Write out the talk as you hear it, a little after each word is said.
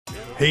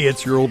Hey,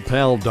 it's your old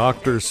pal,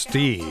 Dr.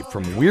 Steve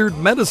from Weird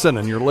Medicine,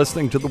 and you're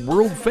listening to the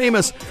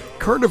world-famous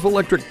Cardiff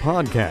Electric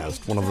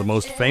Podcast, one of the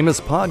most famous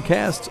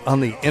podcasts on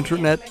the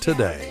internet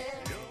today.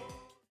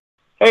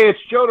 Hey, it's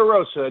Joe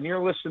DeRosa, and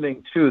you're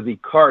listening to the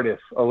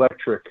Cardiff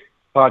Electric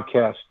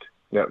Podcast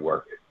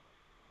Network.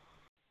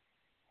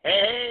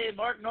 Hey,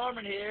 Mark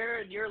Norman here,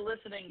 and you're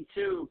listening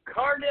to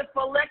Cardiff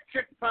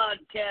Electric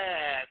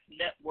Podcast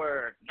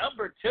Network,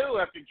 number 2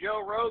 after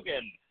Joe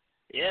Rogan.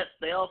 Yes,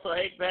 they also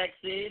hate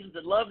vaccines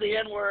and love the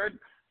N-word.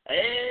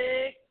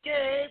 Hey,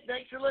 Gabe,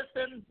 thanks for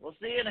listening. We'll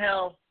see you in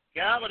hell.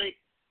 Comedy.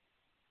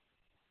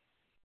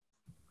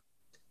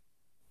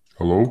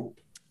 Hello?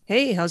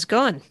 Hey, how's it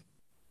going?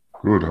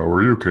 Good, how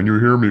are you? Can you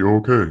hear me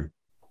okay?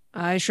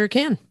 I sure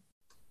can.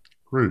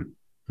 Great.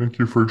 Thank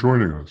you for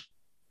joining us.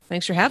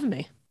 Thanks for having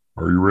me.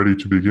 Are you ready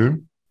to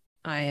begin?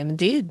 I am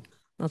indeed.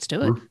 Let's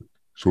do it. Perfect.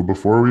 So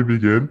before we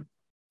begin,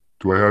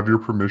 do I have your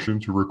permission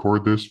to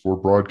record this for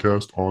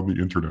broadcast on the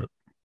internet?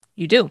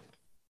 You do.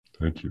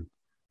 Thank you.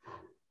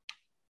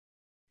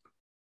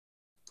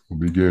 We'll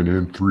begin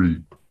in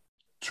 3,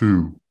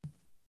 2,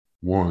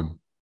 1,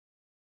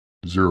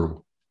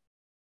 0.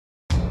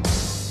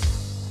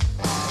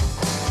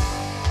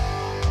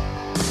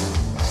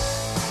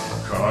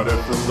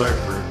 Cardiff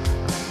Electric,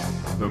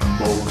 the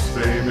most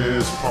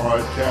famous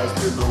podcast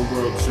in the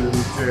world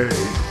today.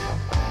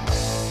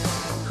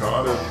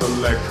 Cardiff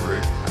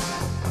Electric,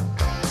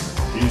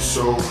 he's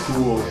so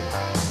cool,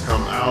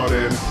 come out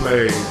and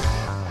play.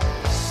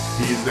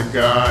 He's the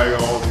guy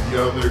all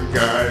the other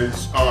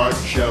guys are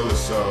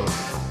jealous of.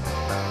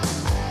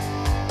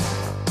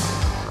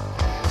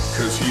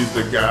 'Cause he's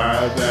the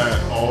guy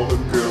that all the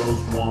girls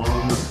want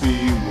to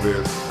be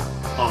with.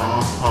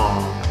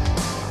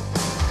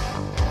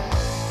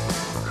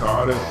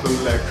 Cardiff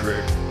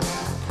Electric,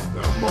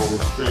 the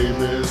most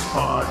famous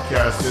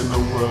podcast in the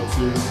world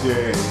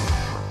today.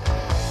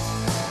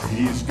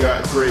 He's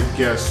got great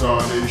guests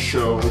on his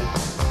show,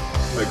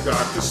 like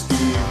Dr.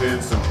 Steve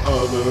and some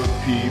other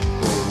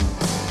people.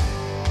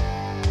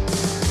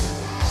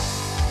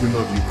 We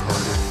love you,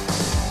 Cardiff.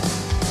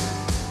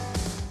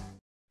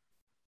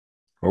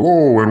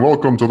 Hello, and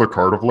welcome to the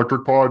Cardiff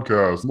Electric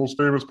Podcast, the most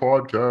famous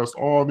podcast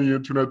on the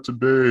internet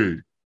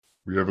today.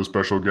 We have a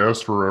special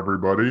guest for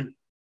everybody.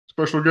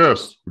 Special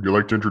guest, would you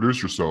like to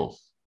introduce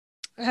yourself?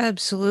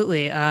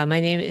 Absolutely.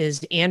 My name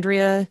is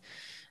Andrea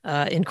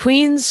in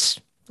Queens,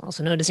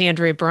 also known as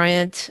Andrea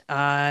Bryant.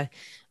 I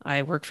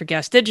work for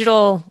Gas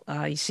Digital.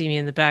 You see me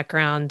in the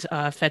background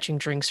fetching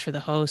drinks for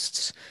the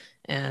hosts,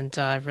 and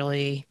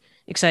really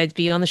excited to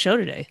be on the show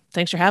today.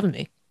 Thanks for having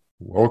me.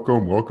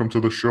 Welcome to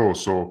the show.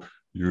 So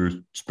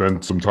you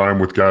spent some time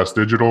with Gas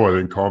Digital, I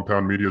think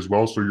Compound Media as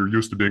well. So you're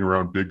used to being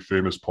around big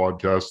famous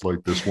podcasts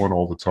like this one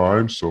all the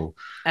time. So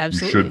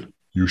Absolutely.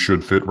 you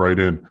should fit right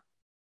in.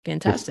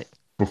 Fantastic.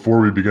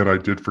 Before we begin, I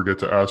did forget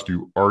to ask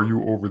you, are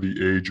you over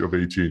the age of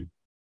 18?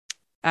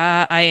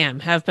 I am.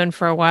 Have been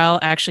for a while.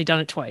 Actually done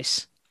it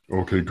twice.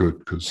 Okay, good,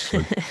 because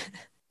I'm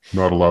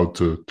not allowed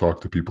to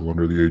talk to people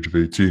under the age of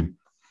 18.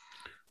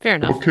 Fair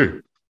enough.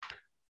 Okay.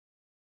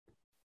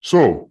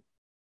 So,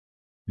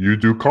 you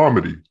do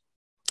comedy.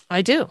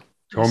 I do.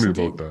 Tell me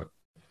about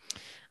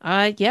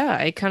that. Yeah,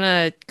 I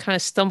kind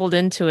of stumbled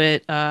into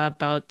it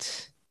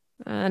about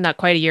not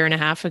quite a year and a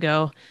half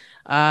ago.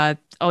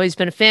 Always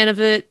been a fan of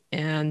it,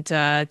 and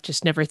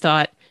just never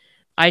thought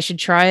I should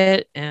try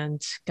it,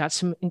 and got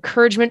some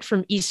encouragement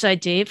from Eastside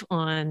Dave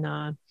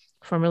on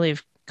formerly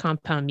of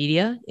Compound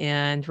Media,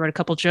 and wrote a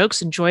couple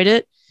jokes, enjoyed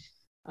it,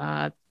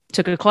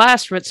 took a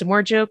class, wrote some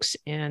more jokes,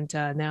 and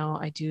now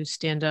I do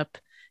stand up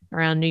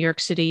around New York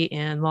City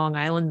and Long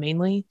Island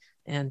mainly,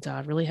 and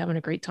really having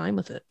a great time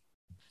with it.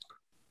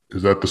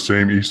 Is that the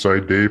same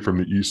Eastside Dave from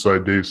the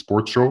Eastside Dave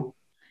Sports Show?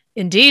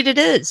 Indeed it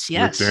is,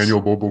 yes. With Daniel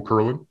Bobo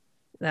Curlin?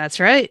 That's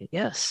right,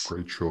 yes.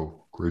 Great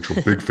show.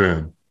 Big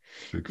fan.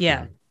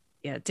 Yeah,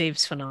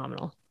 Dave's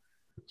phenomenal.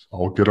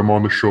 I'll get him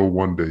on the show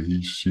one day.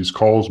 He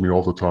calls me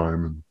all the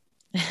time,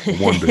 and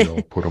one day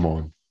I'll put him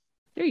on.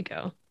 There you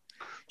go.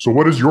 So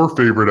what is your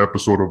favorite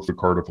episode of the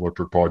Cardiff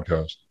Electric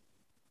Podcast?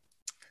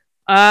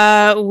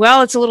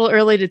 Well, it's a little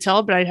early to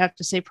tell, but I'd have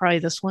to say probably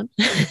this one.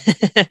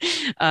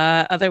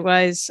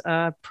 Otherwise,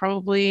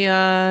 probably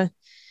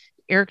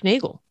Eric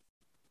Nagel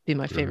be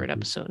my favorite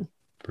episode.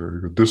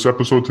 Very good. This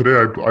episode today,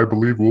 I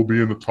believe, will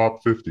be in the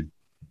top 50.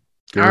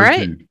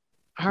 Guaranteed.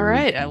 All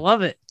right. I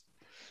love it.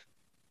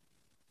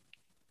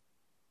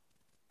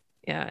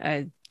 Yeah,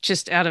 I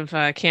just out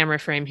of camera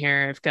frame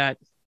here, I've got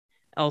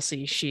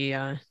Elsie. She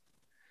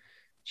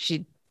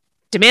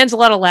demands a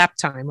lot of lap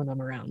time when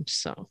I'm around,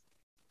 so.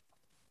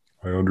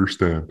 I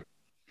understand.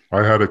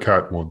 I had a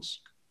cat once,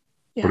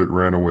 but it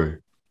ran away.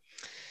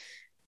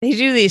 They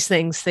do these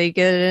things. They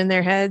get it in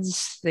their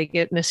heads, they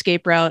get an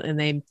escape route, and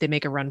they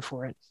make a run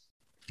for it.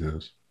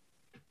 Yes.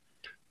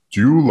 Do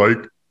you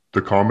like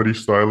the comedy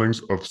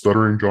stylings of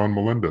Stuttering John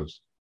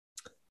Melendez?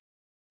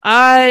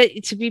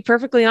 To be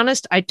perfectly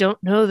honest, I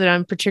don't know that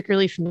I'm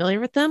particularly familiar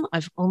with them.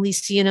 I've only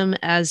seen him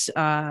as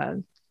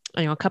a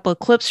couple of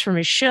clips from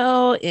his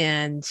show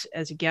and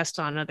as a guest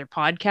on other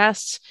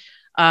podcasts.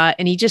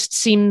 And he just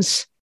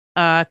seems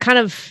kind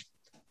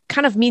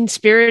of mean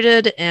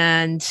spirited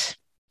and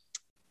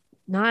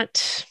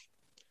not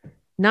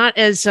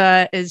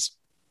as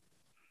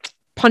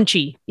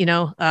punchy,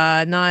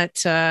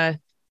 not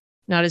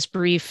as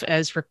brief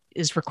as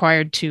is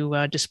required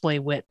to display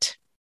wit,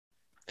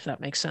 if that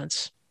makes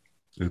sense.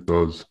 It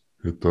does.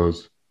 It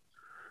does.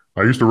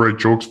 I used to write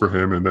jokes for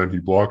him, and then he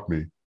blocked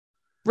me.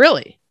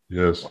 Really?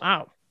 Yes.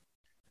 Wow.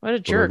 What a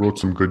But jerk. I wrote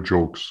some good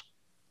jokes.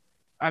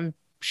 I'm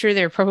sure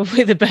they're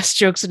probably the best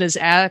jokes in his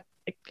act,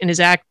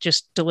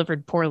 just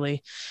delivered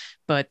poorly.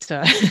 But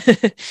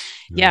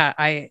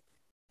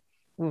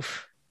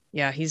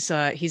he's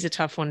a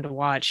tough one to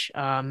watch.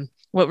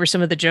 What were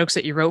some of the jokes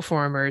that you wrote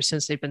for him, or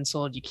since they've been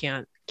sold, you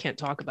can't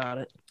talk about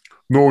it?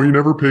 No, he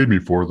never paid me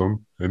for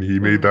them, and he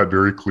made that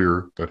very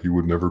clear that he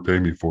would never pay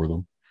me for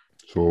them.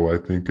 So I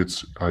think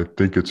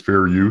it's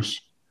fair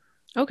use.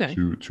 Okay.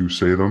 To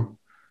say them.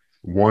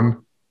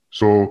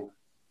 So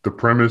the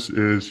premise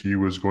is he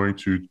was going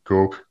to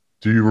go.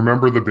 Do you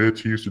remember the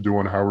bits he used to do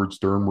on Howard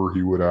Stern where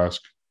he would ask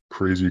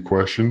crazy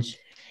questions?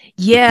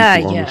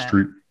 Yeah, on the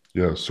street.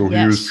 Yeah. So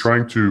he was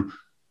trying to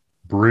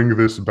bring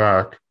this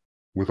back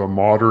with a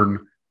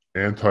modern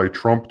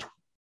anti-Trump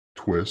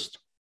twist.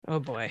 Oh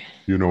boy.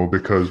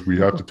 Because we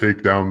have to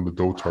take down the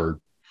dotard.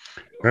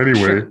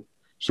 Anyway,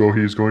 so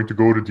he's going to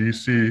go to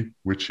DC,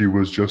 which he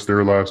was just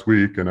there last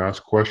week, and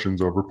ask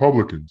questions of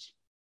Republicans.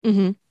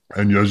 Mm-hmm.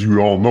 And as you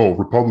all know,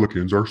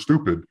 Republicans are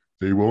stupid.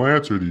 They will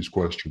answer these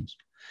questions.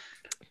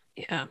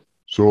 Yeah.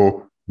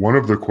 So one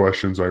of the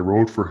questions I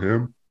wrote for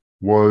him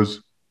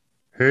was,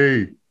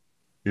 hey,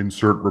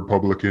 insert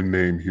Republican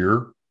name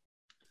here.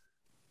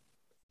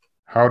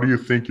 How do you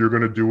think you're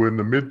going to do in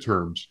the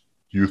midterms?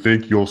 Do you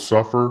think you'll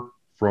suffer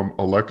from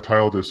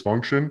electile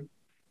dysfunction?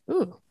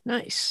 Ooh,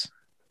 nice.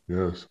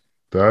 Yes.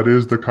 That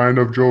is the kind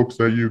of jokes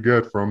that you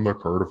get from the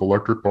Cardiff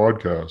Electric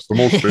podcast, the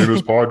most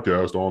famous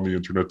podcast on the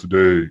internet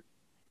today.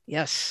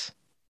 Yes.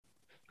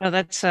 Oh,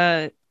 that's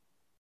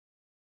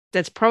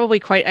probably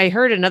quite. I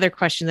heard another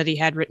question that he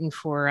had written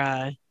for.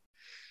 I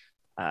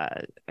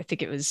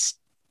think it was,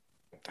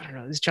 I don't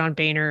know, it was John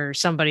Boehner or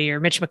somebody or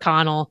Mitch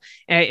McConnell,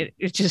 and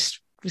it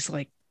just was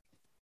like,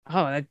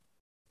 oh, I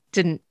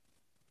didn't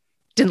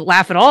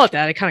laugh at all at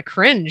that. I kind of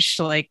cringed.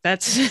 Like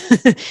that's,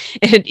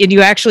 and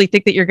you actually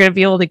think that you're going to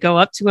be able to go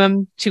up to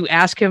him to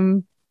ask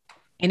him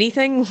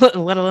anything, let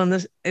alone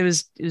this. It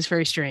was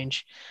very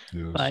strange.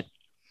 Yes. But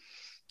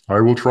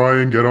I will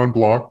try and get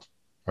unblocked.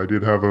 I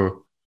did have a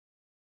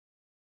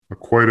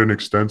quite an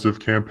extensive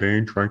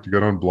campaign trying to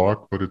get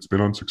unblocked, but it's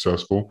been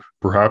unsuccessful.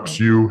 Perhaps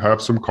you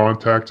have some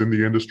contacts in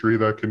the industry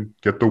that can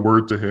get the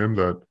word to him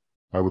that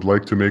I would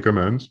like to make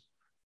amends.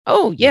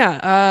 Oh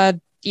yeah.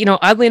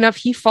 Oddly enough,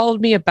 he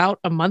followed me about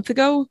a month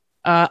ago.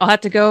 I'll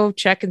have to go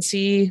check and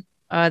see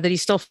that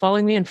he's still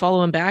following me and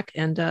follow him back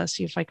and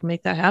see if I can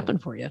make that happen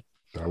for you.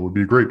 That would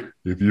be great.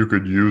 If you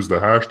could use the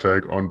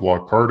hashtag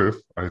 #UnblockCardiff,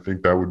 I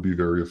think that would be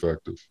very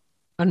effective.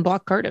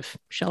 Unblock Cardiff.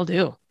 Shall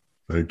do.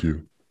 Thank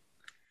you.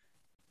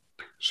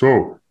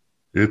 So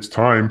it's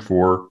time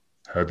for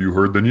Have You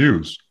Heard the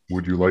News?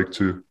 Would you like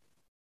to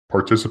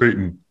participate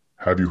in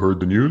Have You Heard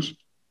the News?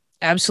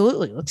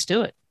 Absolutely. Let's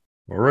do it.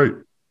 All right.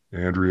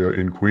 Andrea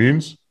in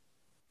Queens,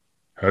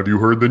 have you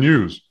heard the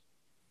news?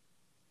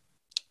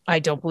 I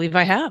don't believe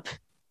I have.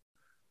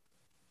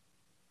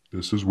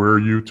 This is where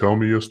you tell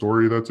me a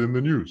story that's in the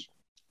news.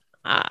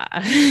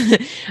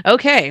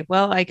 Okay.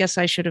 Well, I guess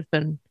I should have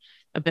been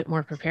a bit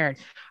more prepared.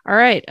 All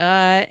right.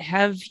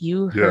 Have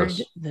you heard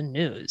the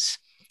news?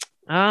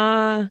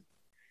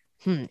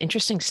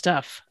 Interesting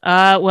stuff.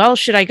 Well,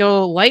 should I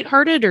go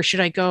lighthearted or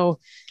should I go,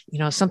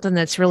 something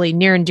that's really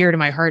near and dear to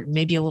my heart and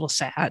maybe a little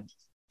sad?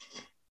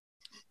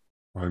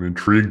 I'm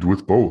intrigued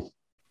with both.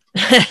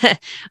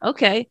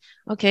 Okay.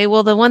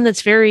 Well, the one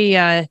that's very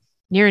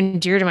near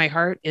and dear to my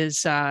heart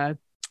is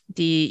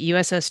the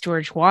USS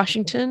George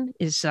Washington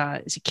is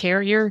a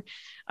carrier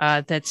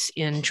that's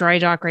in dry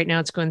dock right now.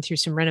 It's going through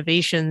some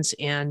renovations,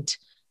 and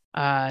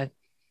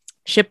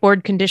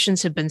shipboard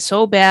conditions have been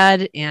so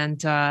bad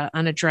and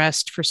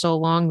unaddressed for so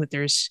long that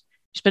there's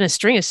been a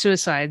string of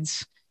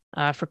suicides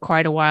for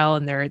quite a while,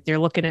 and they're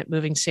looking at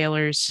moving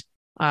sailors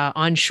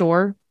on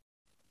shore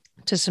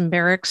to some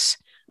barracks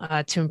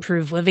to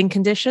improve living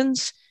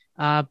conditions.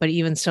 But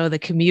even so, the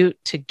commute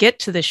to get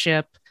to the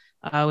ship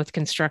with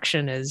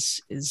construction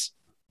is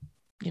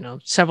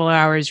several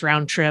hours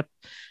round trip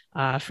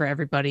for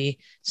everybody.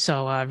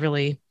 So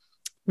really,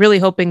 really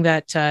hoping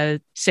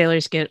that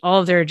sailors get all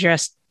of their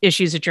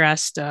issues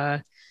addressed.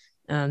 Whether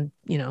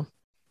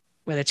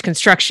it's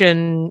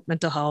construction,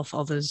 mental health,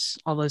 all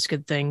those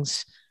good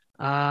things.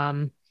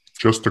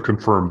 Just to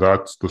confirm,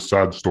 that's the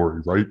sad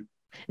story, right?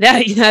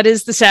 That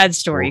is the sad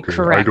story. Okay.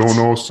 Correct. I don't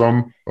know.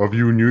 Some of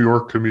you New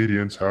York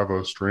comedians have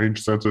a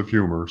strange sense of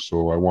humor,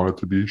 so I wanted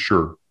to be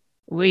sure.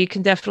 We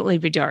can definitely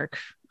be dark,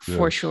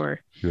 for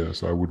sure.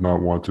 Yes, I would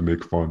not want to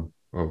make fun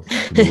of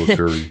the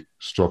military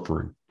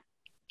suffering.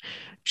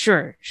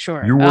 Sure.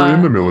 You were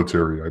in the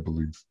military, I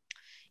believe.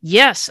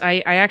 Yes,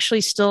 I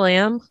actually still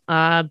am,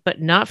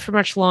 but not for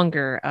much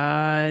longer.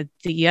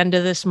 The end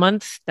of this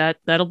month,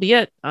 that'll be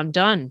it. I'm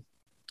done.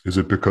 Is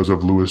it because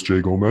of Louis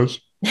J. Gomez?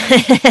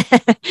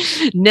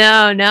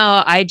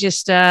 No. I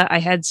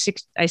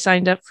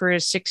signed up for a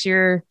 6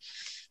 year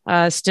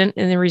stint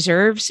in the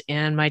reserves,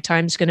 and my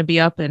time's going to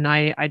be up, and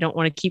I don't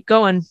want to keep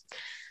going.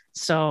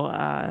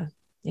 So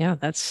yeah,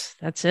 that's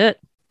it.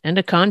 End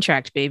of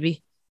contract,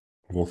 baby.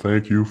 Well,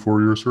 thank you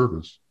for your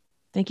service.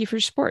 Thank you for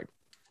your support.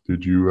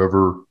 Did you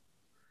ever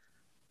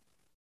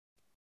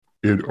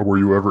were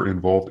you ever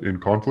involved in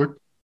conflict?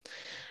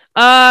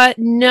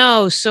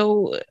 No.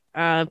 So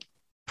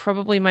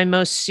probably my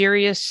most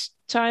serious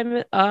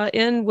time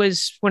in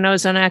was when I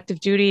was on active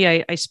duty.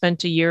 I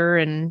spent a year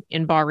in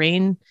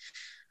Bahrain.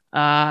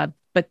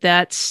 But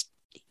that's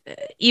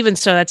even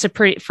so, that's a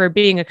pretty, for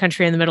being a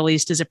country in the Middle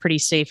East, is a pretty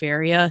safe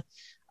area.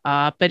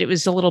 But it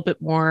was a little bit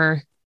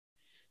more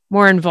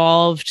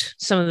involved.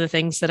 Some of the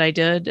things that I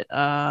did,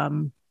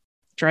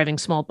 driving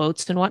small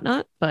boats and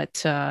whatnot.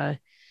 But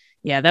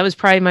yeah, that was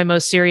probably my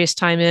most serious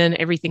time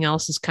in. Everything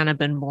else has kind of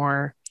been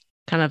more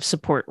kind of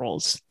support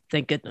roles.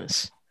 Thank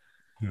goodness.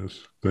 Yes,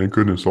 thank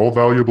goodness. All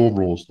valuable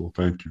roles, though.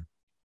 Thank you.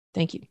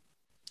 Thank you.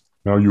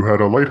 Now, you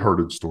had a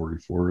lighthearted story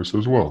for us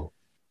as well.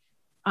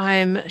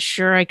 I'm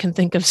sure I can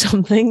think of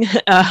something.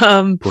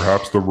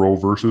 Perhaps the Roe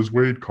versus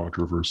Wade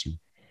controversy.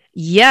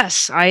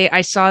 Yes,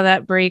 I saw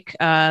that break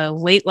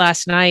late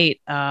last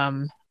night.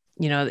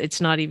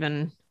 It's not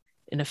even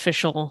an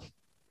official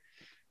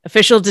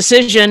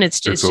decision.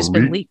 It's just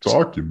been leaked.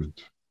 Document.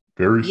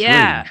 Very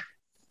yeah, strange.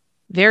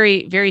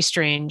 very, very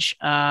strange.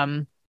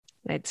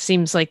 It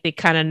seems like they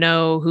kind of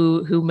know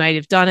who might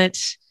have done it.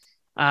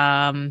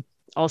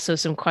 Also,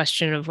 some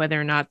question of whether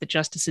or not the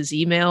justice's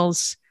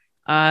emails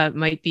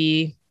might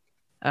be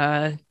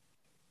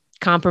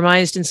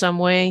compromised in some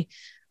way.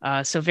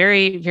 So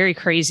very, very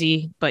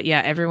crazy. But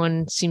yeah,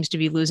 everyone seems to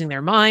be losing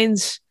their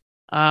minds.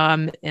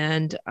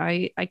 And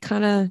I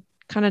kind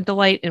of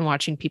delight in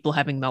watching people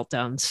having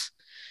meltdowns.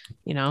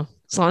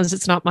 As long as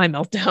it's not my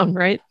meltdown,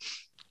 right?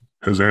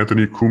 Has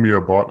Anthony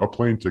Cumia bought a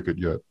plane ticket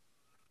yet?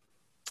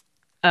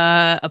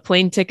 A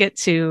plane ticket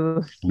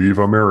to leave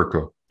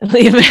America.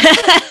 I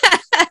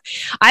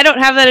don't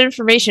have that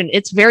information.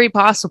 It's very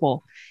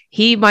possible.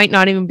 He might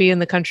not even be in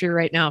the country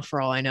right now,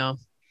 for all I know.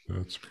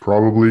 That's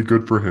probably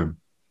good for him.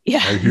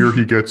 Yeah. I hear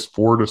he gets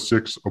 4 to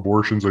 6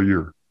 abortions a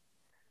year.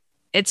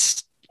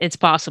 It's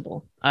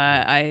possible.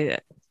 I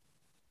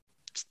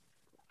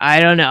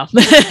don't know.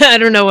 I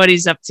don't know what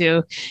he's up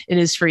to in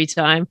his free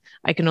time.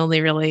 I can only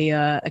really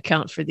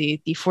account for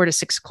the 4 to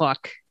 6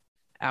 o'clock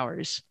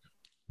hours.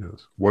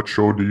 Yes. What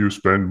show do you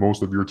spend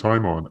most of your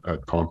time on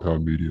at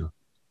Compound Media?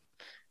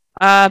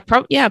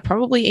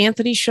 Probably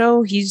Anthony's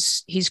show.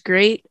 He's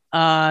great.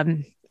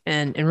 And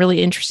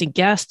really interesting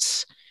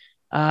guests.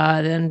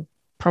 Then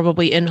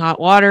probably In Hot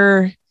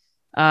Water.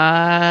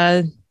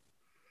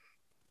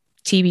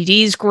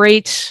 TBD's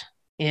great,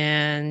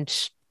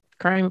 and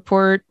Crime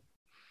Report.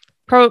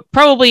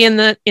 Probably in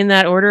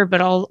that order,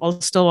 but I'll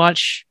still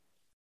watch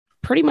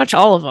pretty much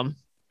all of them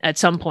at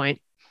some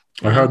point.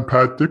 I had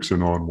Pat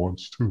Dixon on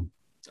once too.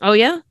 Oh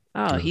yeah.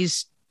 Oh,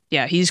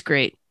 yeah. He's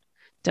great.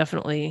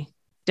 Definitely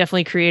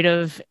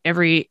creative.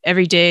 Every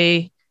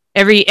day,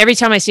 every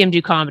time I see him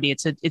do comedy,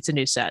 it's a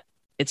new set.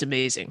 It's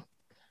amazing.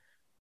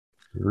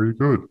 Very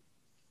good.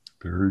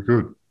 Very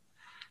good.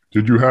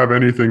 Did you have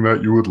anything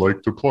that you would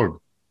like to plug?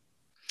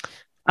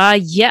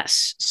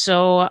 Yes.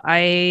 So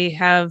I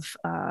have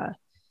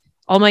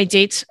all my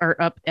dates are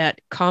up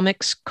at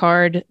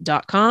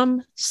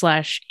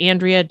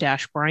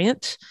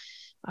comicscard.com/Andrea-Bryant.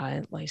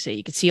 Like I say,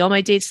 you can see all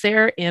my dates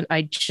there. And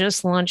I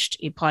just launched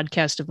a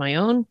podcast of my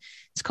own.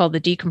 It's called The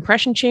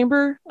Decompression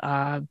Chamber.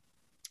 I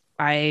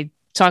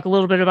talk a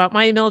little bit about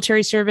my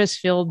military service,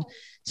 filled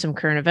some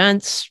current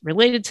events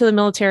related to the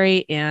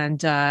military.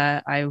 And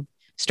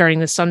starting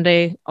this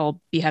Sunday,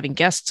 I'll be having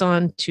guests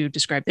on to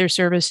describe their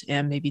service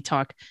and maybe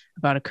talk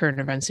about a current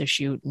events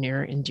issue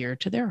near and dear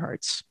to their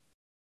hearts.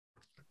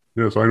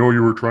 Yes, I know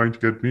you were trying to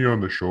get me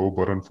on the show,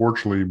 but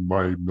unfortunately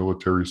my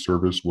military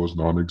service was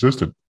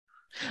non-existent.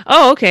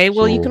 Oh, okay.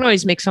 Well, you can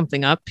always make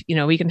something up.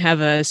 We can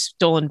have a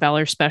Stolen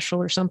Valor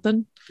special or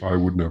something. I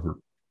would never.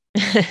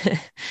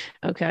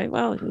 Okay.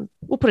 Well,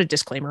 we'll put a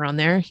disclaimer on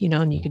there,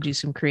 and you can do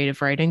some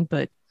creative writing,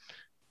 but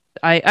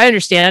I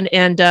understand.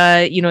 And,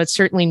 it's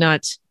certainly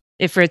not,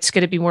 if it's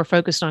going to be more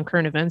focused on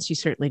current events, you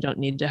certainly don't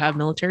need to have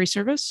military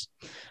service.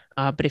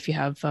 But if you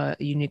have a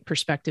unique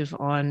perspective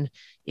on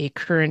a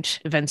current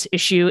events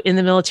issue in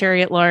the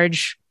military at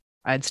large,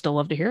 I'd still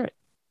love to hear it.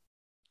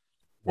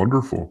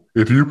 Wonderful.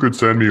 If you could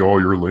send me all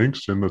your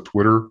links in the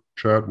Twitter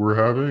chat we're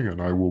having,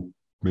 and I will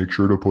make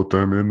sure to put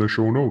them in the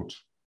show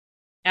notes.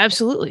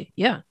 Absolutely.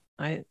 Yeah,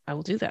 I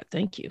will do that.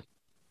 Thank you.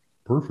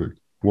 Perfect.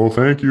 Well,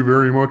 thank you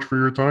very much for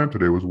your time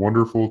today. It was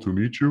wonderful to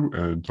meet you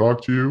and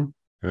talk to you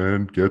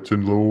and get to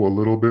know a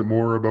little bit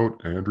more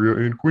about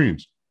Andrea in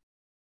Queens.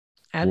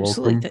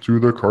 Absolutely. Welcome to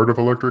the Cardiff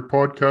Electric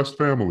Podcast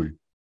family.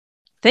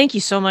 Thank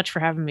you so much for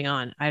having me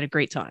on. I had a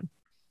great time.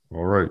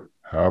 All right.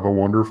 Have a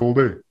wonderful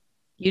day.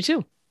 You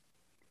too.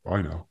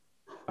 Bye now.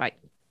 Bye.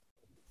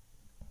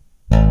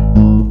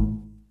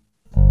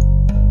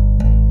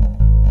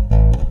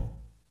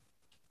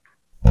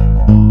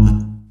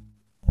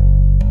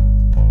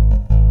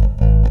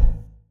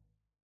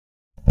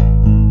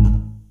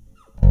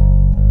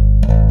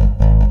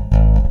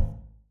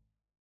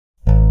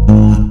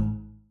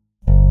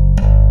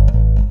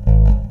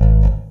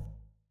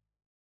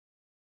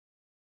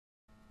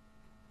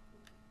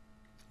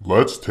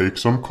 Let's take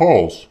some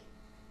calls.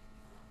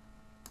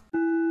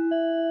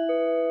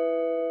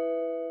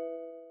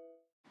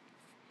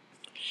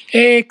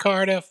 Hey,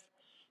 Cardiff.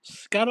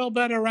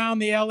 Scuttlebutt around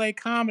the LA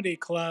comedy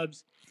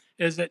clubs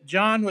is that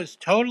John was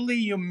totally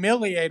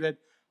humiliated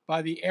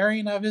by the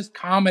airing of his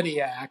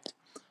comedy act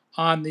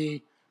on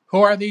the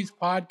Who Are These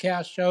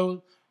podcast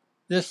show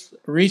this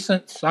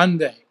recent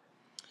Sunday.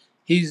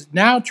 He's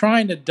now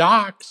trying to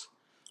dox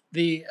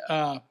the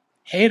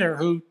hater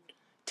who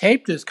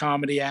taped his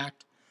comedy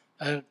act,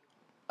 a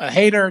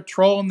hater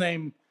troll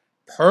named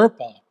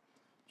Purple.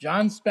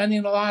 John's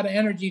spending a lot of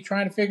energy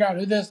trying to figure out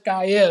who this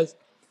guy is.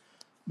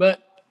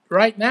 But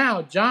right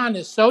now, John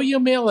is so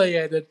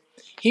humiliated,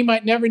 he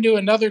might never do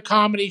another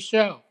comedy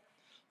show.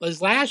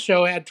 His last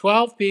show had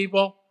 12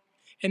 people,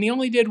 and he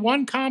only did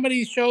one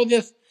comedy show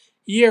this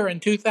year in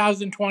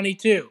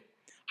 2022.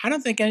 I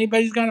don't think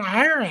anybody's going to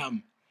hire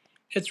him.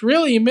 It's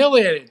really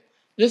humiliating.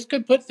 This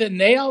could put the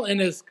nail in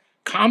his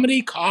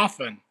comedy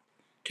coffin.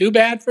 Too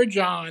bad for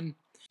John.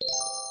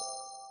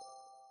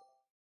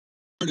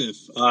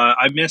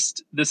 I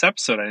missed this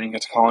episode. I didn't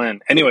get to call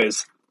in.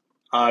 Anyways,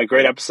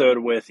 great episode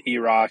with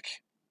E-Rock.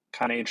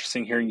 Kind of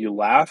interesting hearing you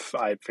laugh.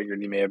 I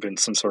figured you may have been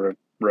some sort of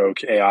rogue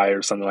AI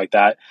or something like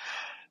that.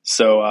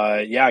 So,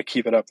 yeah,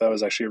 keep it up. That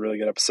was actually a really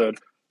good episode.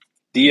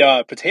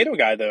 The potato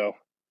guy, though,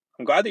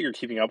 I'm glad that you're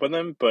keeping up with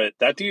him, but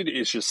that dude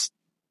is just,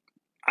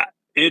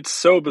 it's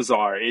so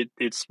bizarre.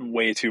 It's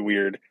way too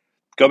weird.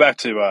 Go back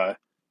to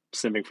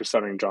Simping for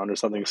Stuttering John or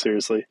something,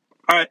 seriously.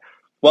 All right.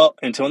 Well,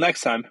 until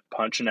next time,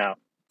 punching out.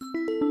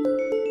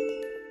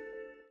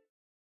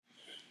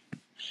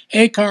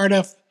 Hey,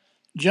 Cardiff.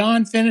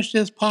 John finished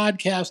his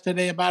podcast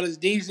today about his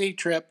DC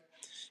trip.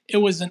 It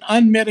was an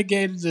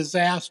unmitigated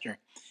disaster.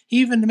 He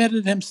even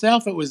admitted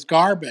himself it was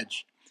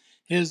garbage.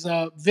 His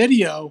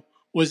video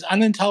was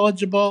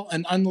unintelligible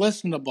and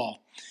unlistenable.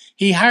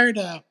 He hired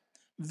a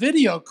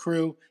video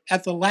crew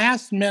at the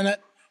last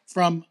minute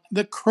from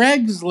the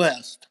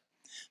Craigslist.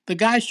 The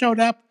guy showed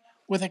up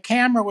with a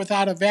camera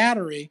without a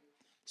battery,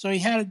 so he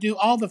had to do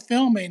all the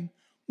filming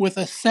with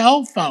a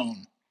cell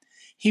phone.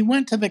 He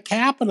went to the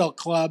Capitol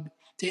Club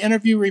to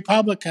interview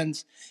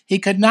Republicans. He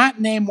could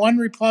not name one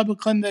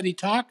Republican that he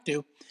talked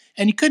to,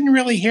 and you couldn't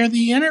really hear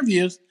the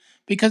interviews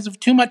because of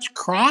too much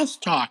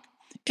crosstalk.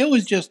 It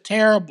was just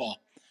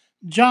terrible.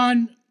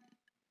 John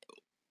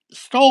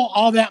stole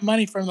all that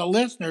money from the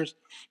listeners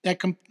that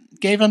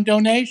gave him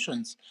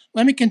donations.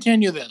 Let me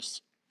continue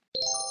this.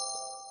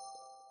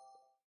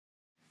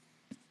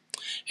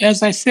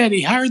 As I said,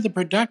 he hired the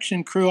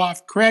production crew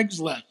off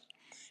Craigslist.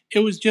 It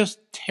was just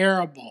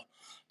terrible.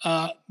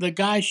 The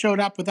guy showed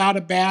up without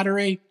a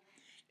battery,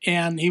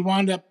 and he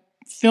wound up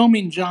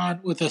filming John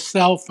with a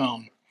cell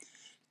phone.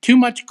 Too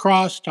much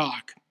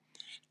crosstalk.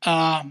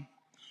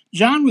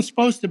 John was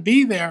supposed to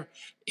be there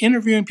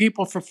interviewing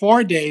people for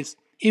 4 days.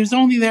 He was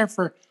only there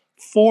for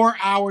 4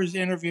 hours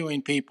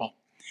interviewing people.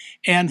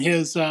 And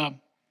his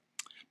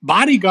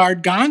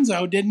bodyguard,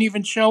 Gonzo, didn't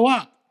even show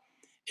up.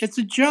 It's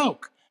a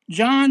joke.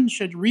 John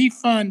should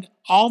refund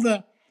all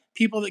the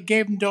people that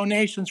gave him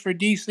donations for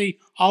DC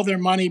all their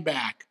money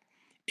back.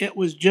 It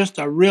was just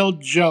a real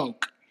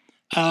joke.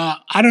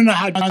 I don't know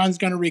how John's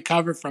going to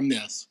recover from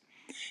this.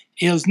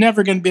 He's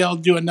never going to be able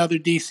to do another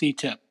DC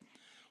tip.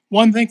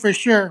 One thing for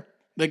sure,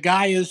 the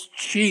guy is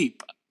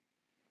cheap.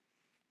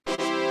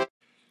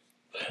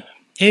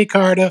 Hey,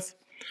 Cardiff.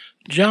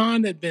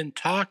 John had been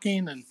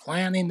talking and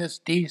planning this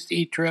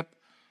DC trip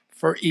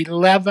for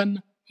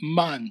 11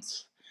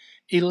 months.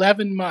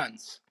 11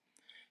 months.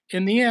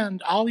 In the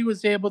end, all he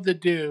was able to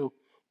do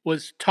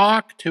was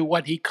talk to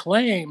what he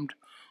claimed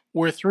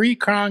were 3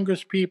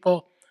 Congress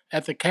people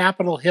at the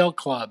Capitol Hill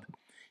Club.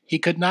 He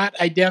could not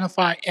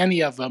identify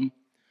any of them.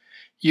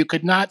 You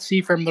could not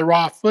see from the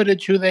raw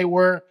footage who they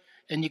were,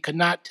 and you could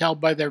not tell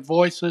by their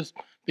voices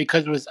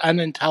because it was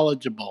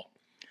unintelligible.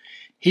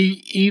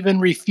 He even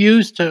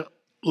refused to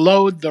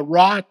load the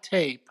raw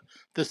tape,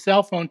 the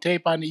cell phone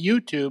tape, onto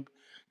YouTube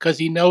because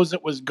he knows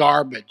it was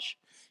garbage.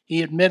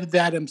 He admitted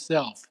that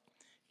himself.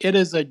 It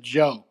is a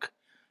joke.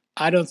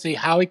 I don't see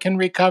how he can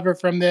recover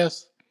from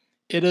this.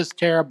 It is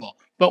terrible.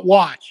 But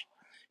watch.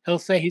 He'll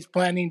say he's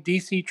planning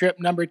DC trip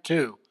number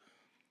 2.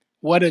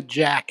 What a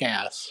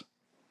jackass.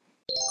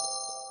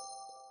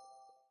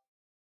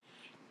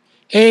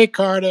 Hey,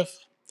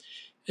 Cardiff.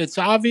 It's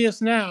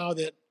obvious now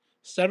that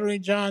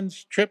Stuttering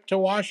John's trip to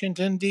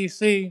Washington,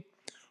 D.C.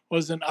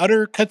 was an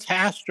utter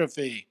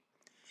catastrophe.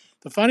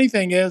 The funny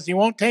thing is, he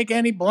won't take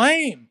any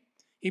blame.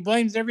 He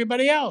blames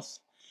everybody else.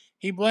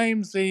 He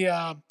blames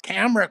the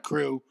camera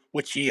crew,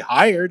 which he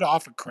hired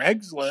off of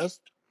Craigslist.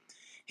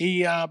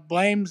 He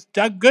blames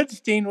Doug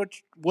Goodstein,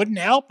 which wouldn't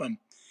help him.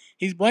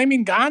 He's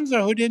blaming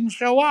Gonzo who didn't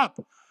show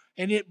up.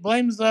 And it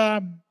blames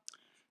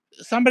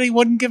somebody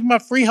wouldn't give him a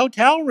free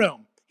hotel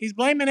room. He's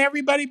blaming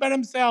everybody but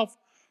himself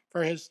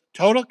for his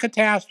total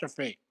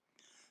catastrophe.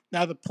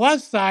 Now, the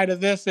plus side of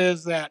this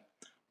is that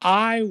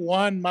I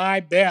won my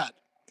bet.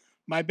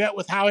 My bet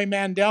with Howie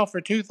Mandel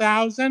for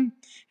 $2,000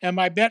 and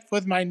my bet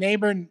with my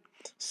neighbor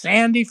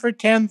Sandy for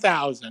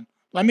 $10,000.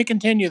 Let me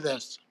continue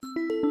this.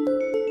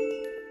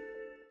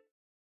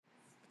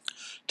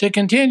 To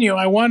continue,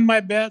 I won my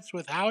bets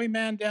with Howie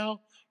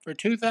Mandel for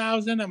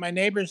 $2,000 and my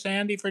neighbor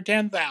Sandy for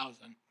 $10,000.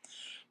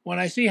 When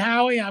I see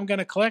Howie, I'm going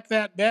to collect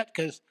that bet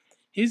because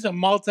he's a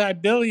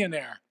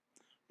multi-billionaire.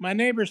 My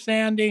neighbor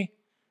Sandy,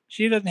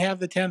 she doesn't have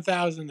the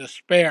 $10,000 to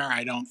spare,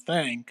 I don't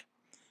think.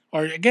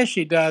 Or I guess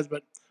she does,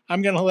 but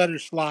I'm going to let her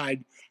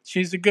slide.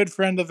 She's a good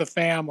friend of the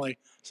family,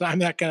 so I'm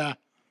not going to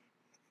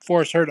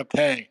force her to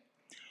pay.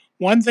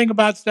 One thing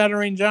about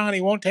Stuttering John,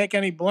 he won't take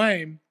any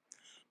blame,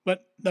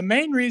 but the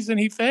main reason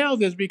he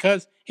failed is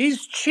because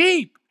he's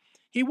cheap.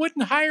 He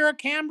wouldn't hire a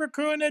camera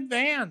crew in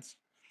advance.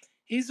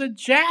 He's a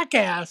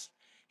jackass.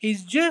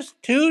 He's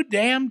just too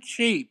damn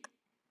cheap.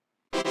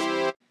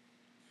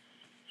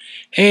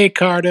 Hey,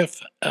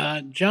 Cardiff.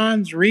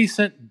 John's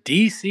recent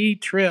DC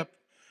trip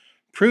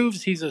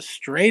proves he's a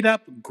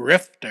straight-up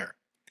grifter.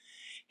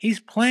 He's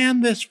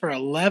planned this for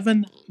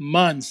 11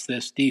 months,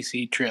 this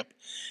DC trip,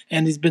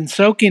 and he's been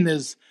soaking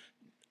his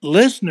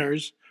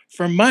listeners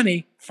for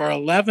money for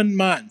 11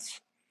 months.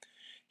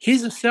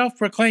 He's a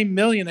self-proclaimed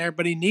millionaire,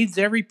 but he needs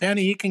every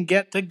penny he can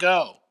get to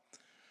go.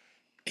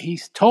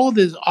 He's told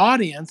his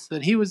audience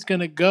that he was going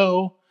to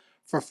go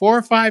for 4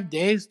 or 5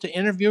 days to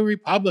interview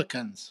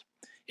Republicans.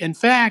 In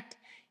fact,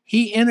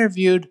 he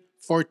interviewed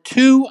for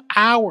 2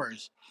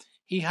 hours.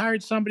 He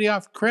hired somebody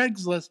off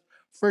Craigslist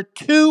for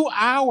 2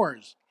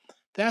 hours.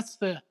 That's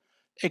the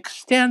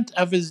extent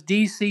of his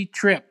DC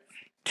trip.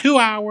 2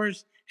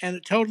 hours, and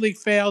it totally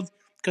failed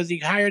because he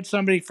hired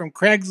somebody from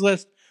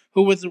Craigslist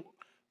who was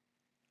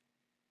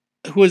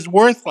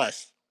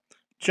worthless.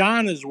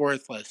 John is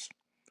worthless.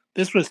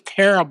 This was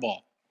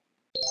terrible.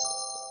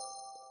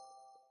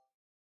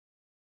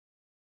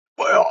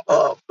 Well,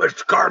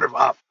 Mr. Carter,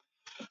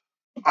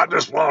 I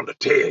just wanted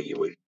to tell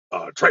you,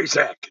 Trace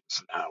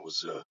Atkins, I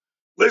was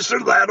listening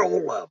to that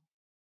old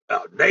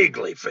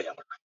Nagley feller,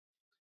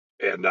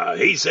 and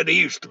he said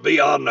he used to be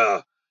on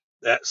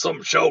that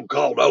some show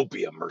called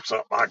Opium or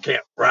something. I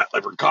can't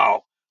rightly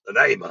recall the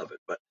name of it,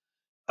 but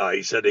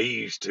he said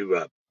he used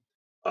to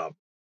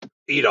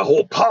eat a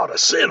whole pot of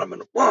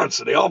cinnamon at once,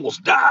 and he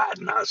almost died.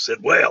 And I said,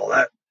 well,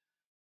 that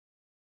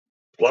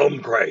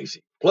plumb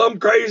crazy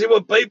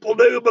what people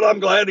do, but I'm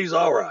glad he's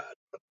all right.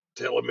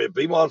 Tell him if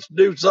he wants to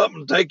do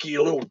something, take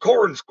you a little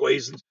corn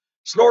squeeze and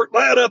snort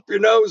that up your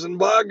nose, and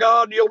by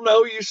God, you'll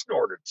know you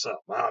snorted something.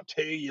 I'll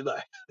tell you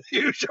that.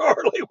 You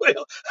surely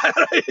will.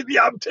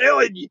 I'm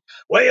telling you.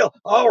 Well,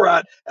 all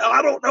right.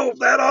 I don't know if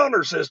that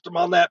honor system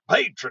on that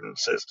patron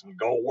system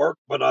gonna work,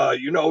 but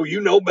you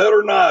know better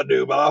than I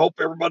do. But I hope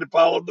everybody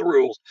followed the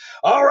rules.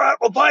 All right.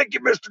 Well, thank you,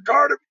 Mr.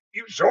 Carter.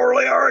 You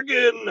surely are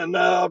again, and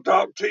I'll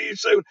talk to you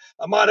soon.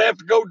 I might have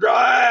to go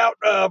dry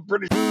out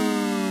pretty soon.